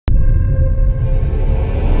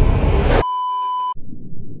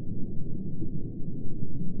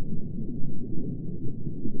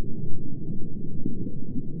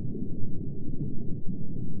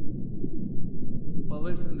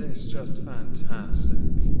is just fantastic.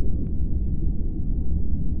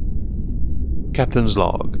 Captain's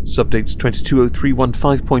Log, Subdates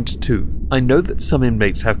 220315.2. I know that some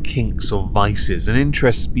inmates have kinks or vices and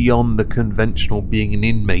interests beyond the conventional being an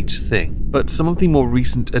inmate thing, but some of the more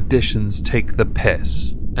recent additions take the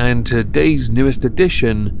piss, and today's newest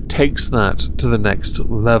addition takes that to the next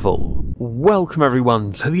level. Welcome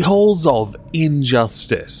everyone to the halls of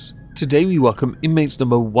injustice. Today we welcome inmate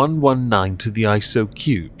number 119 to the ISO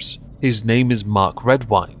cubes. His name is Mark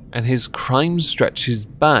Redwine, and his crime stretches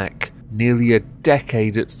back nearly a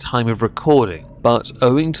decade at time of recording, but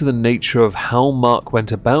owing to the nature of how Mark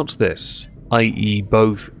went about this, i.e.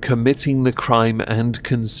 both committing the crime and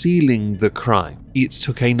concealing the crime, it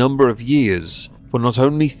took a number of years for not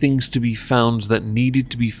only things to be found that needed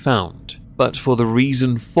to be found, but for the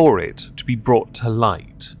reason for it to be brought to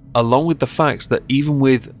light, along with the fact that even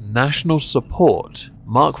with national support,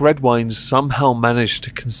 Mark Redwine somehow managed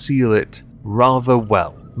to conceal it rather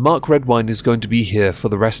well. Mark Redwine is going to be here for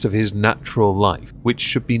the rest of his natural life, which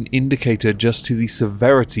should be an indicator just to the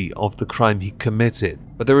severity of the crime he committed.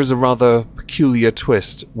 But there is a rather peculiar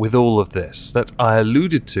twist with all of this that I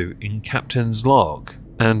alluded to in Captain's Log,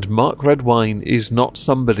 and Mark Redwine is not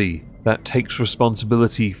somebody that takes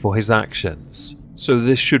responsibility for his actions. So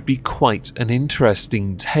this should be quite an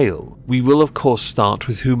interesting tale. We will of course start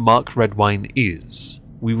with who Mark Redwine is.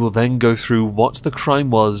 We will then go through what the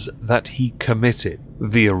crime was that he committed,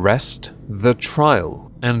 the arrest, the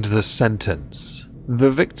trial, and the sentence.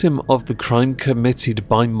 The victim of the crime committed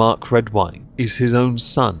by Mark Redwine is his own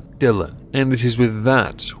son, Dylan, and it is with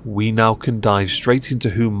that we now can dive straight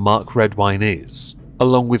into who Mark Redwine is,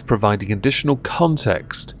 along with providing additional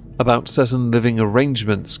context about certain living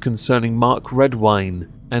arrangements concerning Mark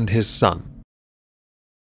Redwine and his son.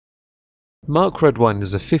 Mark Redwine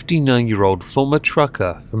is a 59-year-old former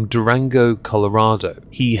trucker from Durango, Colorado.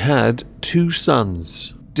 He had two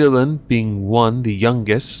sons, Dylan being one, the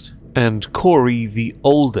youngest, and Corey, the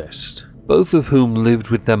oldest, both of whom lived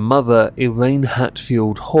with their mother, Elaine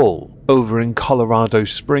Hatfield Hall, over in Colorado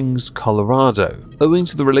Springs, Colorado. Owing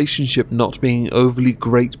to the relationship not being overly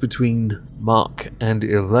great between Mark and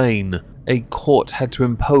Elaine, a court had to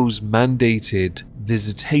impose mandated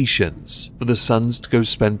visitations for the sons to go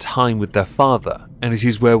spend time with their father, and it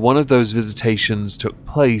is where one of those visitations took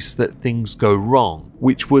place that things go wrong,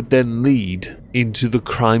 which would then lead into the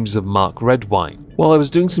crimes of Mark Redwine. While I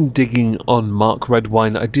was doing some digging on Mark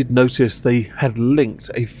Redwine, I did notice they had linked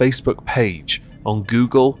a Facebook page on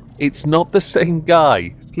Google. It's not the same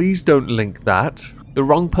guy. Please don't link that. The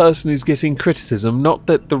wrong person is getting criticism, not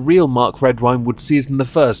that the real Mark Redwine would see it in the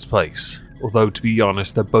first place. Although, to be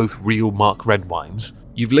honest, they're both real Mark Redwines.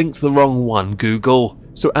 You've linked the wrong one, Google,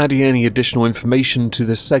 so adding any additional information to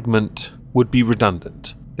this segment would be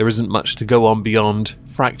redundant. There isn't much to go on beyond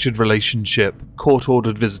fractured relationship,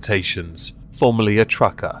 court-ordered visitations, formerly a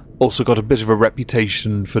trucker. Also got a bit of a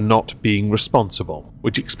reputation for not being responsible,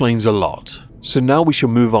 which explains a lot. So now we shall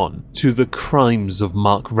move on to the crimes of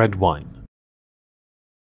Mark Redwine.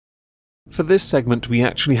 For this segment, we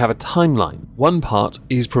actually have a timeline. One part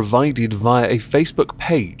is provided via a Facebook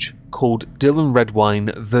page called Dylan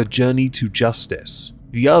Redwine, The Journey to Justice.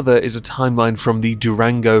 The other is a timeline from the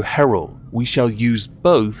Durango Herald. We shall use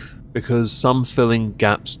both because some fill in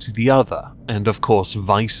gaps to the other, and of course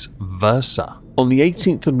vice versa. On the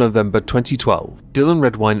 18th of November 2012, Dylan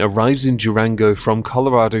Redwine arrives in Durango from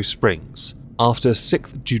Colorado Springs after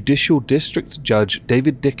 6th Judicial District Judge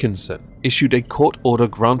David Dickinson issued a court order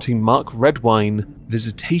granting Mark Redwine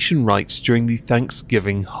visitation rights during the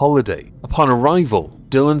Thanksgiving holiday. Upon arrival,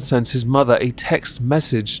 Dylan sends his mother a text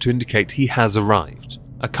message to indicate he has arrived.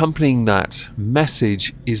 Accompanying that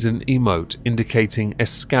message is an emote indicating a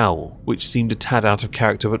scowl, which seemed a tad out of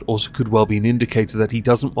character but also could well be an indicator that he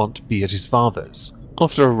doesn't want to be at his father's.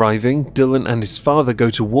 After arriving, Dylan and his father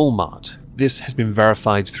go to Walmart. This has been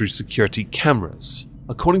verified through security cameras.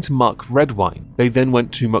 According to Mark Redwine, they then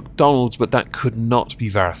went to McDonald's, but that could not be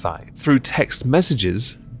verified. Through text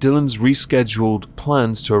messages, Dylan's rescheduled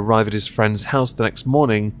plans to arrive at his friend's house the next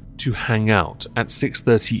morning to hang out at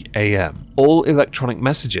 6:30 a.m. All electronic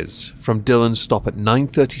messages from Dylan stop at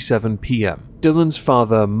 9:37 p.m. Dylan's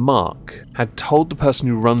father, Mark, had told the person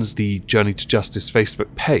who runs the Journey to Justice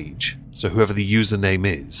Facebook page, so whoever the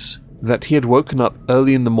username is, that he had woken up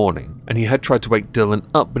early in the morning and he had tried to wake Dylan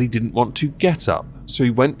up, but he didn't want to get up, so he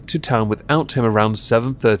went to town without him around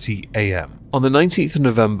 7:30 a.m. On the 19th of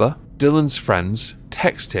November, Dylan's friends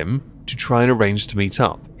text him to try and arrange to meet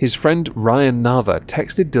up. His friend Ryan Nava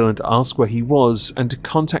texted Dylan to ask where he was and to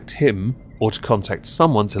contact him or to contact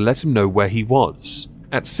someone to let him know where he was.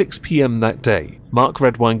 At 6 p.m. that day, Mark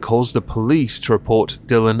Redwine calls the police to report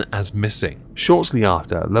Dylan as missing. Shortly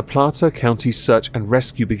after, La Plata County Search and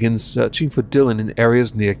Rescue begins searching for Dylan in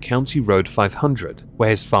areas near County Road 500, where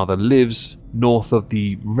his father lives, north of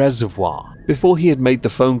the reservoir. Before he had made the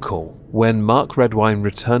phone call, when Mark Redwine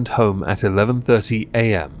returned home at 11:30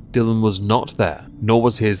 a.m., Dylan was not there, nor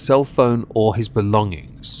was his cell phone or his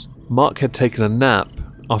belongings. Mark had taken a nap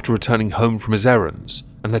after returning home from his errands,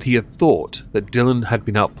 and that he had thought that Dylan had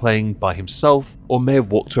been out playing by himself or may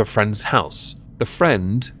have walked to a friend's house. The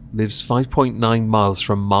friend lives 5.9 miles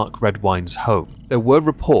from Mark Redwine's home. There were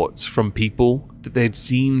reports from people that they had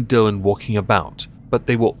seen Dylan walking about, but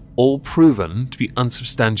they were all proven to be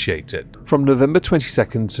unsubstantiated. From November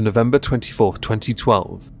 22nd to November 24th,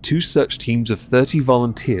 2012, 2 search teams of 30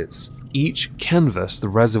 volunteers each canvassed the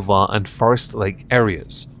reservoir and Forest Lake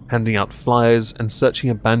areas, handing out flyers and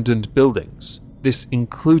searching abandoned buildings. This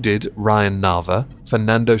included Ryan Nava,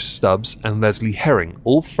 Fernando Stubbs, and Leslie Herring,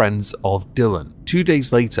 all friends of Dylan. 2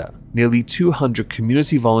 days later, nearly 200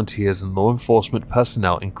 community volunteers and law enforcement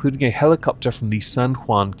personnel, including a helicopter from the San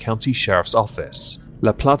Juan County Sheriff's Office,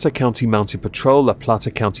 La Plata County Mounted Patrol, La Plata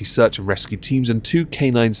County Search and Rescue Teams, and 2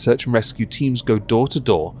 canine search and rescue teams go door to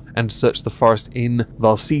door and search the forest in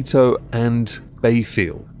Valsito and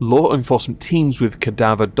Bayfield. Law enforcement teams with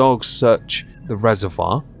cadaver dogs search the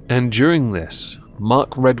reservoir, and during this,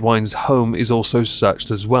 Mark Redwine's home is also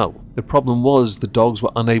searched as well. The problem was the dogs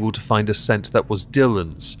were unable to find a scent that was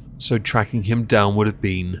Dylan's, so tracking him down would have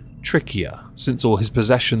been trickier, since all his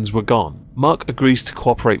possessions were gone. Mark agrees to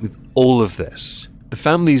cooperate with all of this. The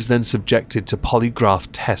family is then subjected to polygraph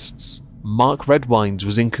tests. Mark Redwine's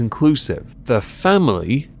was inconclusive. The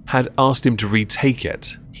family had asked him to retake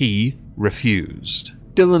it. He refused.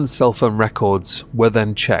 Dylan's cell phone records were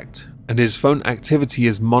then checked, and his phone activity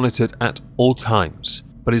is monitored at all times,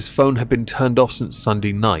 but his phone had been turned off since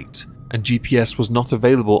Sunday night, and GPS was not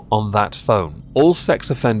available on that phone. All sex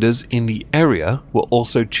offenders in the area were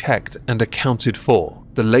also checked and accounted for.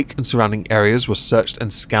 The lake and surrounding areas were searched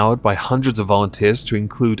and scoured by hundreds of volunteers to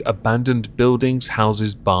include abandoned buildings,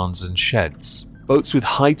 houses, barns, and sheds. Boats with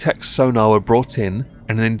high-tech sonar were brought in,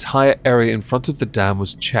 and an entire area in front of the dam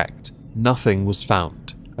was checked. Nothing was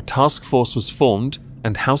found. A task force was formed,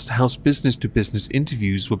 and house-to-house, business-to-business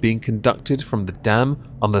interviews were being conducted from the dam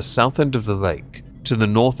on the south end of the lake to the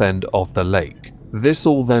north end of the lake. This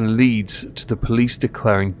all then leads to the police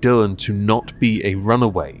declaring Dylan to not be a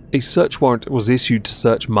runaway. A search warrant was issued to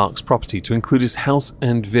search Mark's property to include his house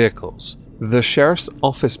and vehicles. The sheriff's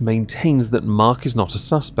office maintains that Mark is not a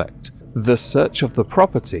suspect. The search of the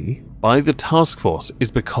property by the task force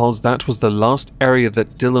is because that was the last area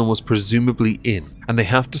that Dylan was presumably in, and they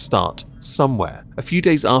have to start somewhere. A few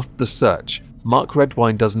days after the search, Mark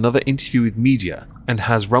Redwine does another interview with media and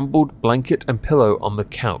has rumbled blanket and pillow on the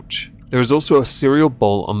couch. There is also a cereal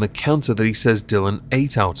bowl on the counter that he says Dylan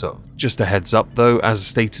ate out of. Just a heads up though, as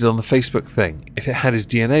stated on the Facebook thing, if it had his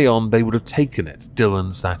DNA on, they would have taken it,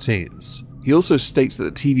 Dylan's that is. He also states that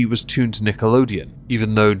the TV was tuned to Nickelodeon,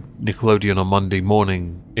 even though Nickelodeon on Monday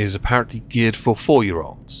morning is apparently geared for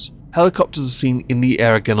 4-year-olds. Helicopters are seen in the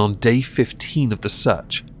air again on day 15 of the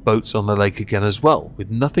search, boats on the lake again as well, with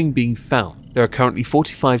nothing being found. There are currently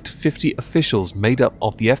 45 to 50 officials made up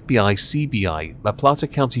of the FBI, CBI, La Plata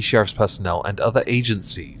County Sheriff's personnel, and other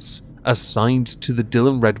agencies assigned to the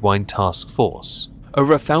Dylan Redwine Task Force.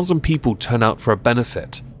 Over 1,000 people turn out for a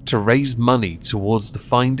benefit to raise money towards the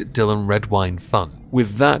Find Dylan Redwine Fund.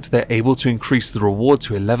 With that, they're able to increase the reward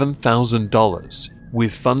to $11,000,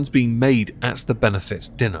 with funds being made at the benefit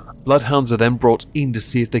dinner. Bloodhounds are then brought in to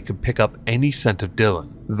see if they can pick up any scent of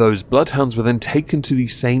Dylan. Those bloodhounds were then taken to the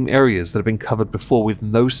same areas that had been covered before with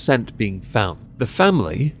no scent being found. The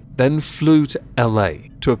family then flew to LA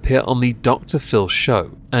to appear on the Dr. Phil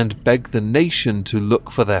show and beg the nation to look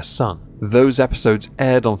for their son. Those episodes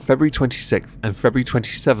aired on February 26th and February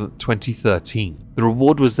 27th, 2013. The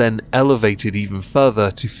reward was then elevated even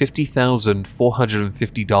further to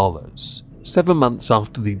 $50,450. 7 months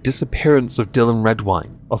after the disappearance of Dylan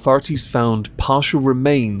Redwine, authorities found partial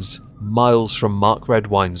remains miles from Mark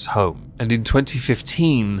Redwine's home, and in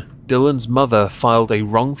 2015, Dylan's mother filed a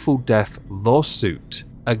wrongful death lawsuit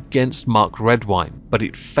against Mark Redwine, but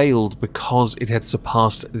it failed because it had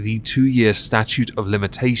surpassed the 2-year statute of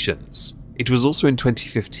limitations. It was also in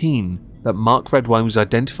 2015 that Mark Redwine was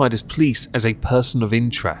identified as police as a person of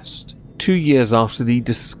interest. 2 years after the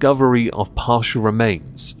discovery of partial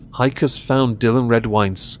remains, hikers found Dylan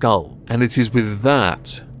Redwine's skull, and it is with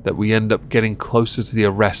that that we end up getting closer to the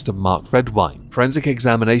arrest of Mark Redwine. Forensic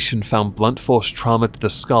examination found blunt force trauma to the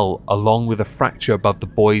skull along with a fracture above the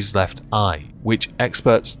boy's left eye, which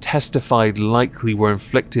experts testified likely were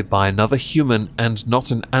inflicted by another human and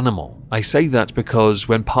not an animal. I say that because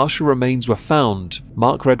when partial remains were found,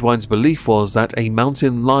 Mark Redwine's belief was that a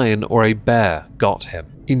mountain lion or a bear got him.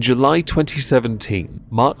 In July 2017,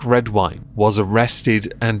 Mark Redwine was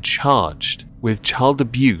arrested and charged with child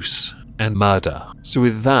abuse and murder. So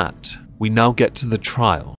with that, we now get to the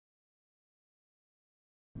trial.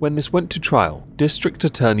 When this went to trial, District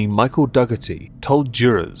Attorney Michael Dougherty told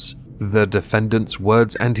jurors the defendant's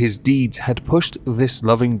words and his deeds had pushed this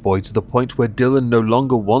loving boy to the point where Dylan no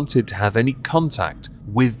longer wanted to have any contact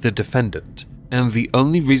with the defendant, and the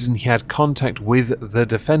only reason he had contact with the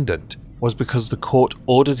defendant was because the court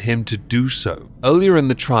ordered him to do so. Earlier in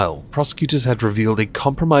the trial, prosecutors had revealed a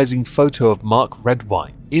compromising photo of Mark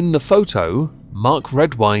Redwine. In the photo, Mark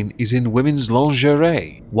Redwine is in women's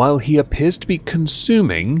lingerie, while he appears to be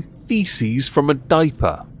consuming feces from a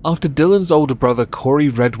diaper. After Dylan's older brother Corey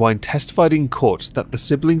Redwine testified in court that the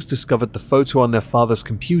siblings discovered the photo on their father's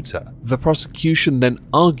computer, the prosecution then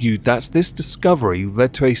argued that this discovery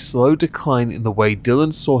led to a slow decline in the way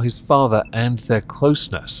Dylan saw his father and their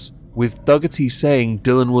closeness, with Dougherty saying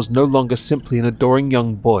Dylan was no longer simply an adoring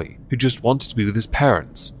young boy who just wanted to be with his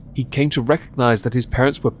parents. He came to recognize that his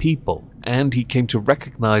parents were people, and he came to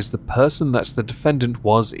recognize the person that the defendant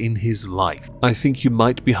was in his life. I think you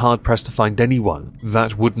might be hard-pressed to find anyone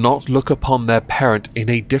that would not look upon their parent in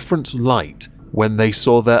a different light when they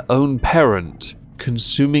saw their own parent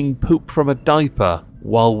consuming poop from a diaper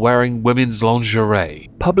while wearing women's lingerie.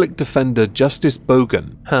 Public Defender Justice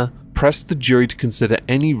Bogan pressed the jury to consider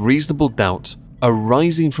any reasonable doubt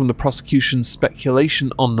arising from the prosecution's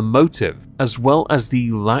speculation on the motive, as well as the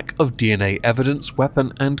lack of DNA evidence,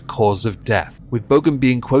 weapon, and cause of death, with Bogan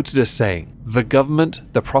being quoted as saying, "The government,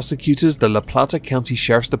 the prosecutors, the La Plata County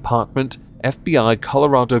Sheriff's Department, FBI,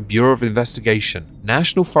 Colorado Bureau of Investigation,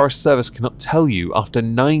 National Forest Service cannot tell you after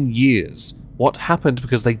 9 years what happened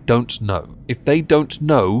because they don't know. If they don't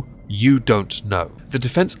know, you don't know." The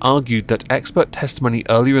defense argued that expert testimony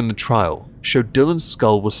earlier in the trial showed Dylan's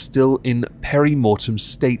skull was still in perimortem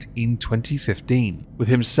state in 2015, with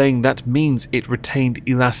him saying that means it retained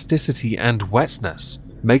elasticity and wetness,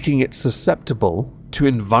 making it susceptible to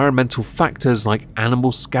environmental factors like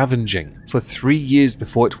animal scavenging for 3 years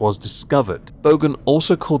before it was discovered. Bogan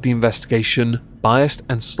also called the investigation biased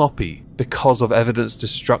and sloppy because of evidence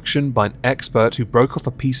destruction by an expert who broke off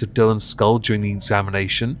a piece of Dylan's skull during the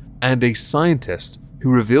examination, and a scientist who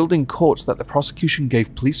revealed in court that the prosecution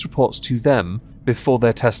gave police reports to them before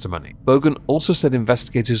their testimony. Bogan also said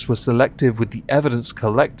investigators were selective with the evidence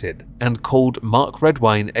collected and called Mark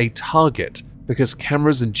Redwine a target because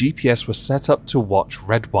cameras and GPS were set up to watch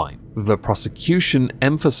Redwine. The prosecution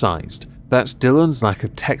emphasized that Dylan's lack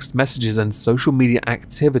of text messages and social media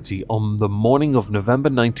activity on the morning of November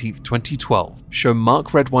 19, 2012 show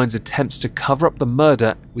Mark Redwine's attempts to cover up the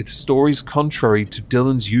murder with stories contrary to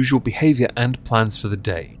Dylan's usual behavior and plans for the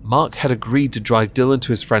day. Mark had agreed to drive Dylan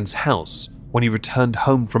to his friend's house when he returned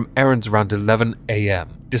home from errands around 11 a.m.,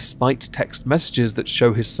 despite text messages that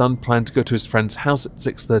show his son planned to go to his friend's house at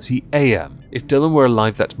 6:30 a.m. If Dylan were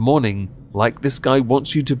alive that morning, like this guy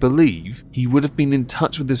wants you to believe, he would have been in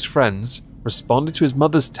touch with his friends, responded to his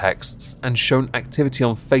mother's texts, and shown activity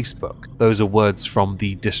on Facebook. Those are words from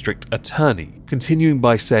the district attorney, continuing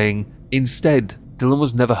by saying, instead, Dylan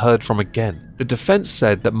was never heard from again. The defense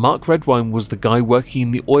said that Mark Redwine was the guy working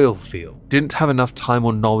in the oil field, didn't have enough time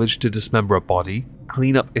or knowledge to dismember a body,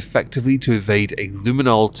 clean up effectively to evade a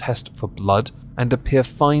luminol test for blood, and appear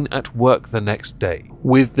fine at work the next day,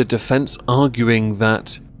 with the defense arguing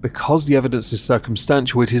that because the evidence is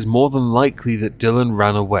circumstantial, it is more than likely that Dylan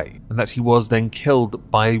ran away, and that he was then killed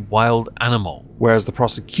by a wild animal, whereas the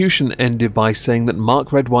prosecution ended by saying that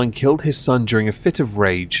Mark Redwine killed his son during a fit of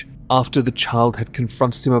rage after the child had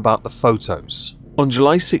confronted him about the photos. On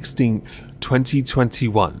July 16th,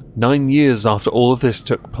 2021, 9 years after all of this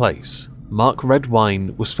took place, Mark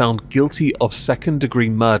Redwine was found guilty of second-degree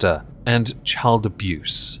murder and child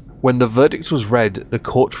abuse. When the verdict was read, the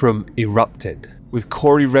courtroom erupted, with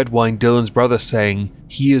Corey Redwine, Dylan's brother, saying,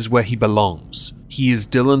 "He is where he belongs. He is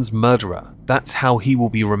Dylan's murderer. That's how he will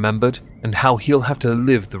be remembered, and how he'll have to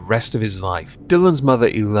live the rest of his life." Dylan's mother,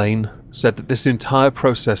 Elaine, said that this entire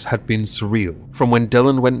process had been surreal, from when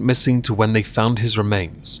Dylan went missing to when they found his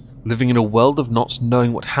remains. Living in a world of not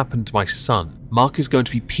knowing what happened to my son. Mark is going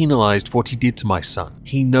to be penalized for what he did to my son.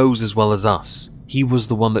 He knows as well as us. He was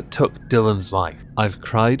the one that took Dylan's life. I've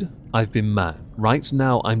cried, I've been mad. Right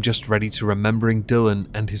now, I'm just ready to remembering Dylan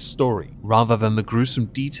and his story, rather than the gruesome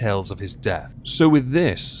details of his death. So with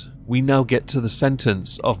this, we now get to the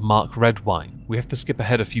sentence of Mark Redwine. We have to skip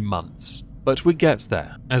ahead a few months, but we get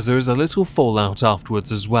there, as there is a little fallout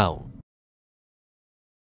afterwards as well.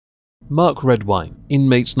 Mark Redwine,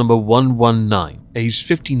 inmate number 119, aged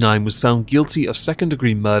 59, was found guilty of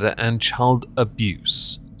second-degree murder and child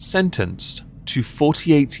abuse. Sentenced to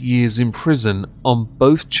 48 years in prison on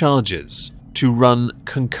both charges to run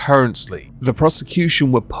concurrently. The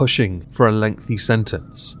prosecution were pushing for a lengthy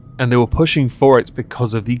sentence, and they were pushing for it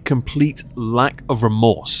because of the complete lack of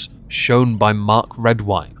remorse shown by Mark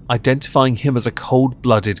Redwine, identifying him as a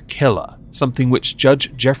cold-blooded killer, something which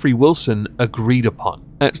Judge Jeffrey Wilson agreed upon.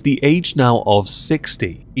 At the age now of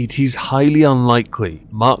 60, it is highly unlikely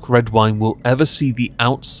Mark Redwine will ever see the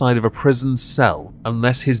outside of a prison cell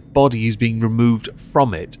unless his body is being removed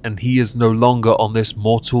from it and he is no longer on this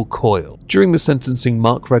mortal coil. During the sentencing,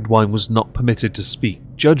 Mark Redwine was not permitted to speak.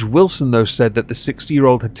 Judge Wilson, though, said that the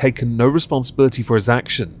 60-year-old had taken no responsibility for his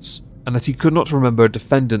actions, and that he could not remember a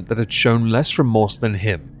defendant that had shown less remorse than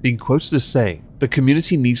him, being quoted as saying, "The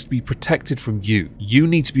community needs to be protected from you. You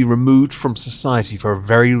need to be removed from society for a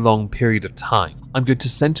very long period of time. I'm going to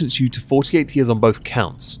sentence you to 48 years on both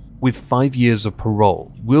counts, with 5 years of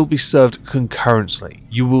parole. Will be served concurrently.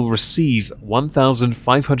 You will receive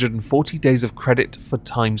 1,540 days of credit for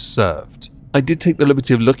time served." I did take the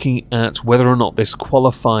liberty of looking at whether or not this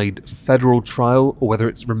qualified for federal trial or whether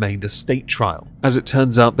it remained a state trial. As it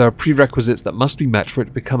turns out, there are prerequisites that must be met for it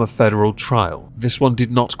to become a federal trial. This one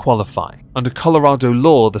did not qualify. Under Colorado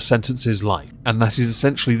law, the sentence is life, and that is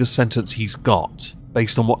essentially the sentence he's got,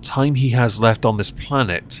 based on what time he has left on this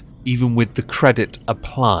planet, even with the credit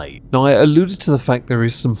applied. Now, I alluded to the fact there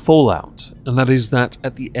is some fallout, and that is that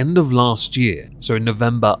at the end of last year, so in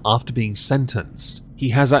November after being sentenced, he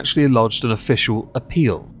has actually lodged an official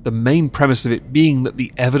appeal. The main premise of it being that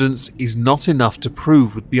the evidence is not enough to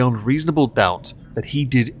prove with beyond reasonable doubt that he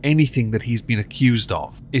did anything that he's been accused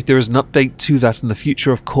of. If there is an update to that in the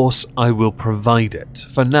future, of course, I will provide it.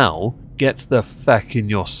 For now, get the feck in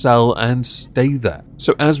your cell and stay there.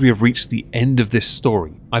 So as we have reached the end of this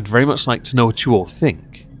story, I'd very much like to know what you all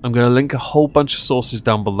think. I'm going to link a whole bunch of sources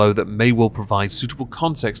down below that may well provide suitable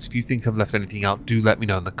context. If you think I've left anything out, do let me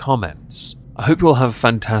know in the comments. I hope you all have a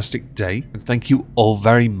fantastic day, and thank you all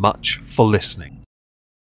very much for listening.